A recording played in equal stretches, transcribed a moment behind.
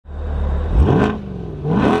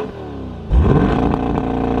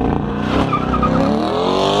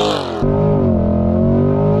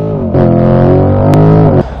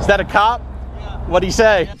that a cop? Yeah. What'd he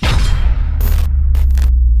say?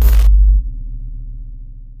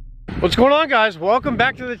 What's going on, guys? Welcome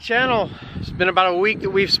back to the channel. It's been about a week that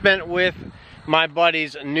we've spent with my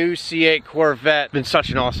buddy's new C8 Corvette. It's been such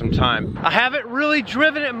an awesome time. I haven't really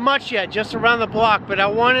driven it much yet, just around the block, but I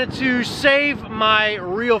wanted to save my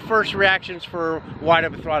real first reactions for wide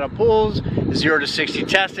open throttle pulls, 0 to 60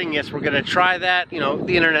 testing. Yes, we're gonna try that. You know,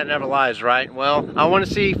 the internet never lies, right? Well, I wanna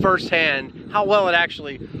see firsthand how well it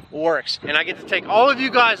actually works. And I get to take all of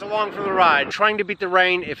you guys along for the ride, trying to beat the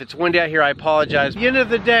rain. If it's windy out here, I apologize. At the end of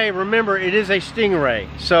the day, remember, it is a Stingray.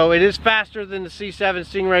 So it is faster than the C7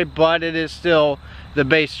 Stingray, but it is still the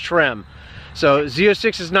base trim. So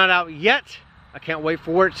Z06 is not out yet. I can't wait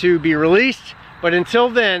for it to be released. But until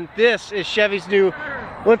then, this is Chevy's new...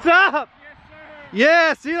 What's up?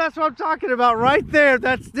 Yes, yeah, see, that's what I'm talking about right there.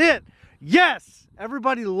 That's it. Yes,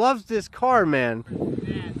 everybody loves this car, man.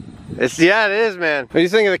 Yeah, it is, man. What do you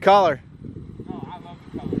think of the color? Oh, I love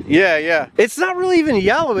the color. Yeah, yeah. It's not really even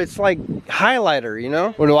yellow. It's like highlighter, you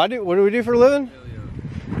know? What do I do? What do we do for a living? Yeah.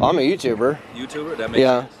 I'm a YouTuber. YouTuber? That makes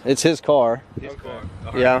sense. It's his car. His car.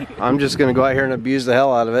 Yeah, I'm just gonna go out here and abuse the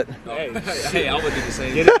hell out of it. Hey, I would do the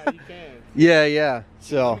same. Get out, you can. Yeah, yeah.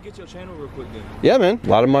 So. Let me get your channel real quick then. Yeah, man. A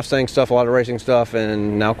lot of Mustang stuff, a lot of racing stuff,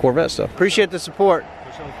 and now Corvette stuff. Appreciate the support.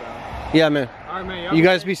 For sure, fam. Yeah, man. All right, man. You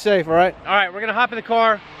guys be safe, all right? All right, we're gonna hop in the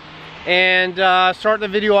car and start the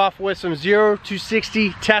video off with some 0 to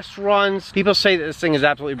 60 test runs. People say that this thing is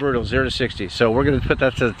absolutely brutal, 0 to 60. So we're gonna put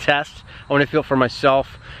that to the test. I wanna feel it for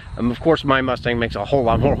myself. Of course, my Mustang makes a whole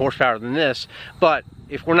lot more horsepower than this, but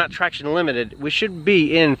if we're not traction limited, we should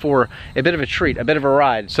be in for a bit of a treat, a bit of a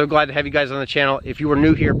ride. So glad to have you guys on the channel. If you are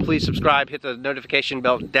new here, please subscribe, hit the notification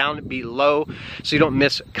bell down below so you don't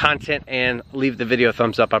miss content, and leave the video a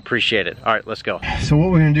thumbs up. I appreciate it. All right, let's go. So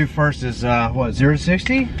what we're gonna do first is, what, 0 to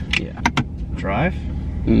 60? Yeah. Drive.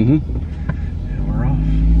 Mm-hmm. And we're off.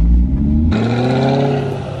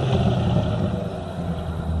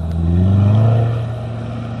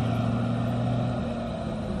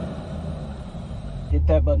 Hit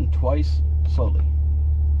that button twice, slowly.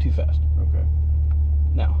 Too fast. Okay.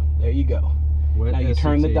 Now, there you go. Now you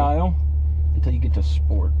turn the dial until you get to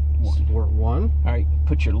Sport 1. Sport 1. All right,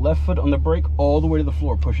 put your left foot on the brake all the way to the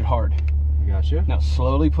floor. Push it hard. Gotcha. Now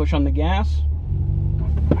slowly push on the gas.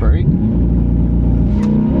 Brake. Full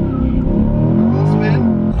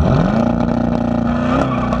spin.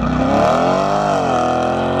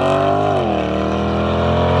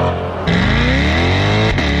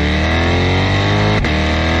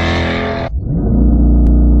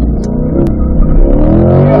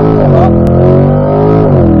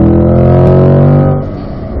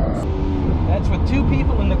 That's with 2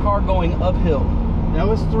 people in the car going uphill. That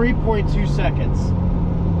was 3.2 seconds.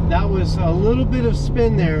 That was a little bit of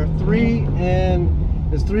spin there.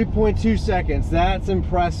 3.2 seconds. That's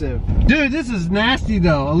impressive. Dude, this is nasty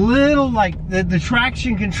though. A little like the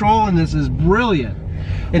traction control in this is brilliant.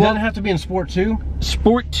 It doesn't have to be in Sport 2?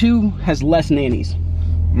 Sport 2 has less nannies.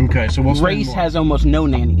 Okay, so we'll spin Race more. has almost no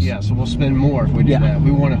nannies. Yeah, so we'll spin more if we do that.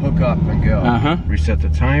 We want to hook up and go. Uh-huh. Reset the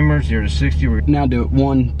timer, 0 to 60. Now do it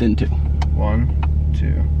 1, then 2. 1,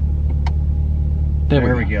 2.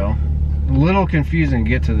 There we go. A little confusing to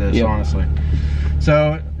get to this, honestly.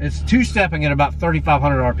 So it's 2-stepping at about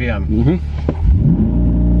 3,500 RPM. Mm-hmm.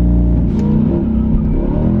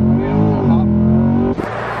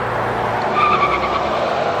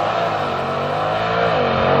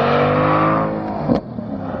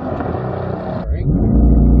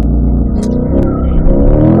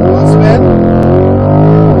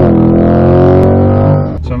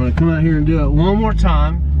 So I'm going to come out here and do it one more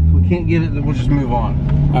time. If we can't get it, then we'll just move on.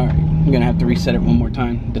 All right, I'm gonna have to reset it one more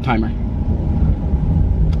time, the timer.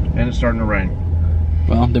 And it's starting to rain.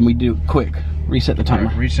 Well, then we do it quick. Reset the timer.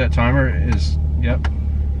 Right, reset timer is, yep.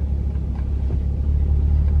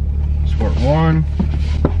 Sport 1.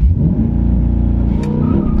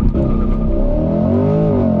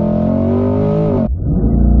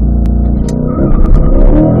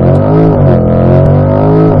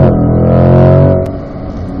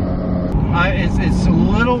 It's a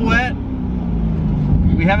little wet.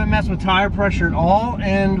 We haven't messed with tire pressure at all,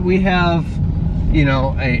 and we have, you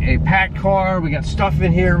know, a packed car. We got stuff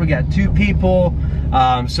in here. We got 2 people.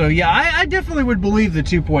 So yeah, I definitely would believe the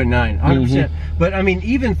 2.9, 100%. But I mean,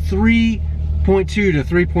 even 3.2 to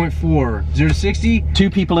 3.4, 0 to 60. 2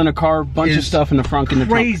 people in a car, bunch of stuff in the front and the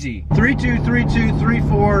trunk. Crazy. 3.2, 3.2,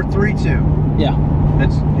 3.4, 3.2. Yeah.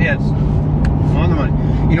 It's on the money.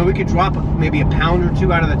 You know, we could drop maybe a pound or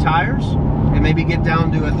 2 out of the tires and maybe get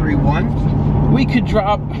down to a 3.1. We could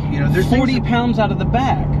drop, you know, there's 40 pounds out of the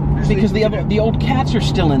back because the old cats are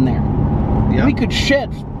still in there. Yep. We could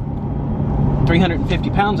shed 350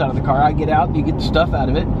 pounds out of the car. I get out, you get the stuff out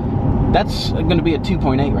of it. That's going to be a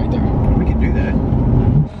 2.8 right there. We can do that.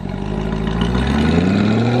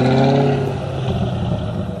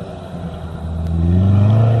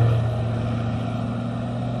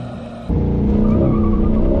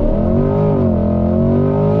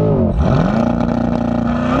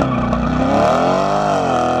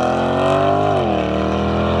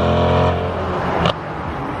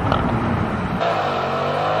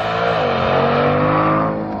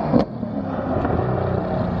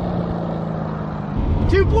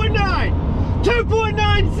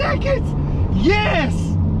 Yes!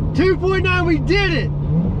 2.9, we did it!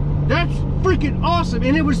 That's freaking awesome,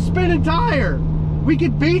 and it was spinning tire. We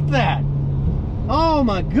could beat that. Oh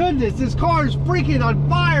my goodness, this car is freaking on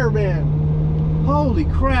fire, man. Holy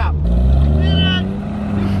crap. We did it!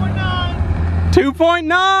 2.9!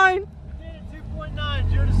 2.9! We did it, 2.9,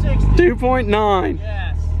 0 to 60. 2.9.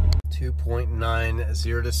 Yes. 2.9,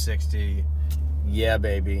 0 to 60. Yeah,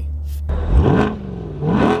 baby.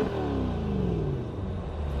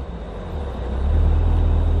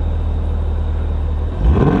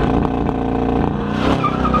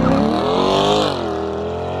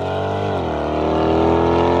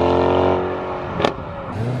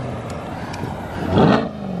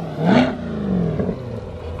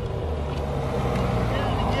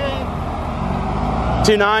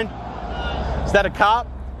 Two nine? Is that a cop?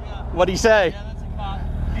 Yeah. What'd he say? Yeah, that's a cop.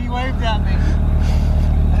 He waved at me.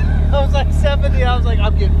 I was like 70, I was like,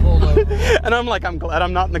 I'm getting pulled over. And I'm like, I'm glad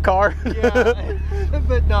I'm not in the car. Yeah,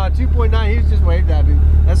 but no, 2.9, he was just waved at me.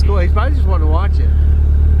 That's cool. He's probably just wanting to watch it.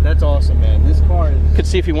 That's awesome, man. This car is... Could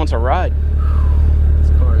see if he wants a ride. This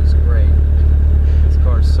car is great. This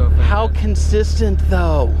car is so fantastic. How consistent,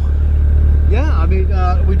 though? Yeah, I mean,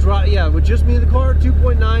 we drive, yeah, with just me in the car,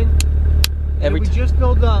 2.9. And we just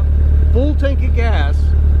filled up full tank of gas,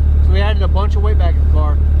 so we added a bunch of weight back in the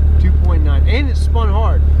car. 2.9, and it spun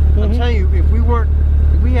hard. I'm telling you, if we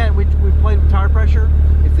played with tire pressure,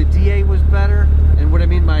 if the DA was better, and what I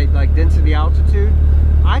mean by like density altitude,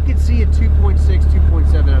 I could see a 2.6,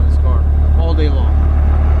 2.7 out of this car all day long.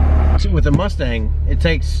 With the Mustang, it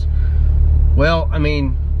takes, well, I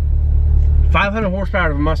mean, 500 horsepower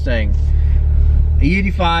out of a Mustang, a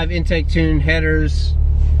E85 intake tune, headers,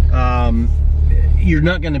 you're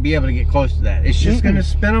not going to be able to get close to that. It's just going to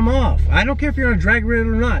spin them off. I don't care if you're on a drag rail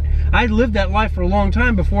or not. I lived that life for a long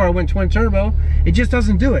time before I went twin turbo. It just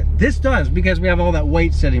doesn't do it. This does, because we have all that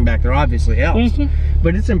weight sitting back there, obviously helps.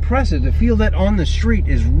 But it's impressive. To feel that on the street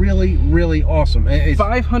is really, really awesome. It's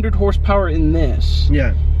 500 horsepower in this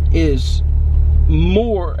is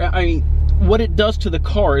more, I mean, what it does to the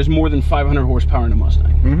car is more than 500 horsepower in a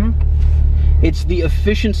Mustang. It's the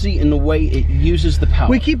efficiency in the way it uses the power.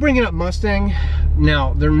 We keep bringing up Mustang.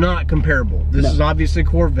 Now, they're not comparable. This is obviously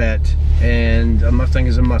Corvette, and a Mustang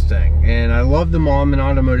is a Mustang. And I love them all. I'm an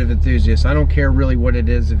automotive enthusiast. I don't care really what it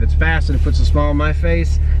is. If it's fast and it puts a smile on my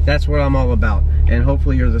face, that's what I'm all about. And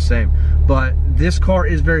hopefully you're the same. But this car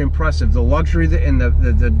is very impressive. The luxury and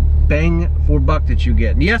the bang for buck that you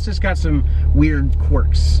get. And yes, it's got some weird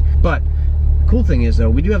quirks. But the cool thing is,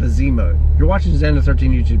 though, we do have a Z mode. You're watching Xander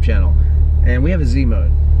 13 YouTube channel. And we have a Z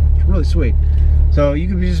mode. It's really sweet. So you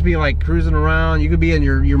could just be like cruising around. You could be in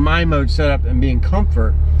your my mode set up and be in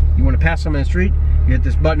comfort. You want to pass someone in the street, you hit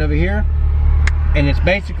this button over here, and it's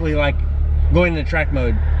basically like going into track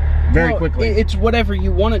mode very quickly. It's whatever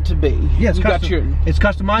you want it to be. Yeah, it's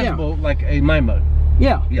customizable like a my mode.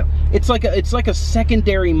 Yeah. It's like a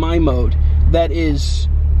secondary my mode that is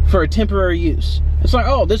for a temporary use. It's like,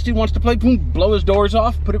 oh, this dude wants to play, boom, blow his doors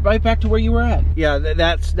off, put it right back to where you were at. Yeah,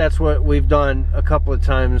 that's what we've done a couple of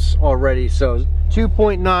times already. So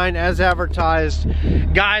 2.9 as advertised.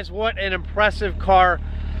 Guys, what an impressive car.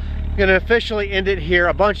 Gonna officially end it here.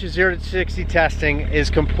 A bunch of 0 to 60 testing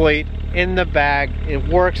is complete, in the bag. It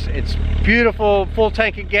works, it's beautiful, full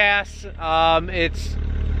tank of gas. It's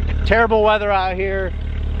terrible weather out here.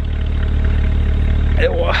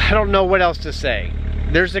 I don't know what else to say.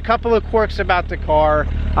 There's a couple of quirks about the car.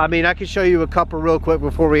 I mean, I can show you a couple real quick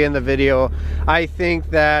before we end the video. I think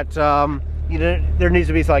that you know, there needs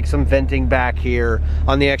to be like some venting back here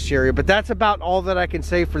on the exterior, but that's about all that I can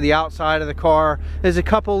say for the outside of the car. There's a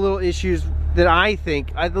couple little issues that I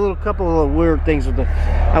think, couple of little weird things with the,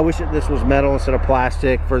 I wish that this was metal instead of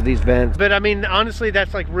plastic for these vents. But I mean, honestly,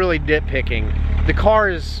 that's like really nitpicking. The car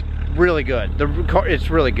is really good. The car, it's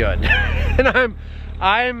really good. And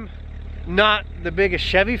I'm not the biggest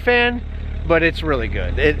Chevy fan, but it's really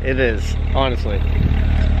good. It is, honestly.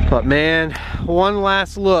 But man, one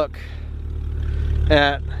last look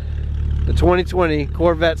at the 2020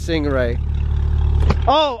 Corvette Stingray.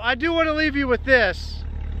 Oh, I do want to leave you with this.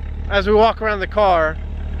 as we walk around the car,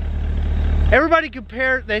 everybody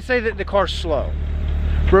they say that the car's slow.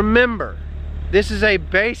 Remember, this is a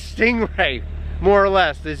base Stingray, more or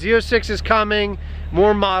less. The Z06 is coming,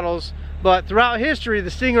 more models, but throughout history, the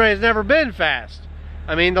Stingray has never been fast.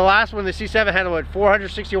 I mean, the last one, the C7, had what,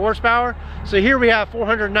 460 horsepower? So here we have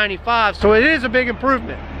 495, so it is a big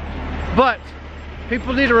improvement. But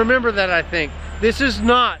people need to remember that, I think. This is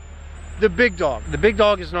not the big dog. The big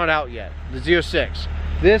dog is not out yet, the Z06.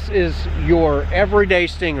 This is your everyday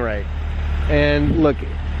Stingray. And look,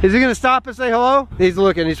 is he gonna stop and say hello? He's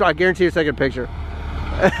looking, I guarantee he's taking a picture.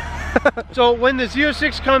 So when the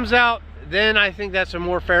Z06 comes out, then I think that's a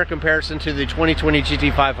more fair comparison to the 2020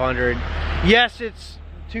 GT500. Yes, it's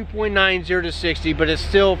 2.90 to 60, but it's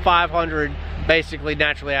still 500, basically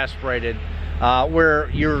naturally aspirated, where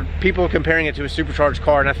people are comparing it to a supercharged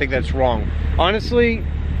car, and I think that's wrong. Honestly,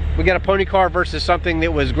 we got a pony car versus something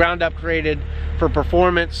that was ground up created for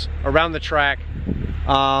performance around the track.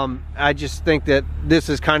 I just think that this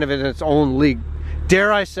is kind of in its own league.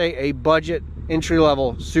 Dare I say, a budget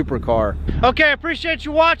entry-level supercar. Okay, I appreciate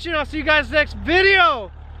you watching. I'll see you guys next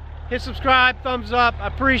video. Hit subscribe, thumbs up. I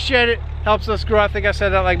appreciate it. Helps us grow. I think I said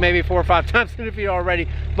that like maybe 4 or 5 times in the video already.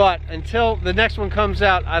 But until the next one comes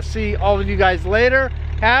out, I'll see all of you guys later.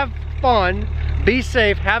 Have fun. Be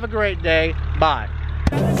safe. Have a great day. Bye.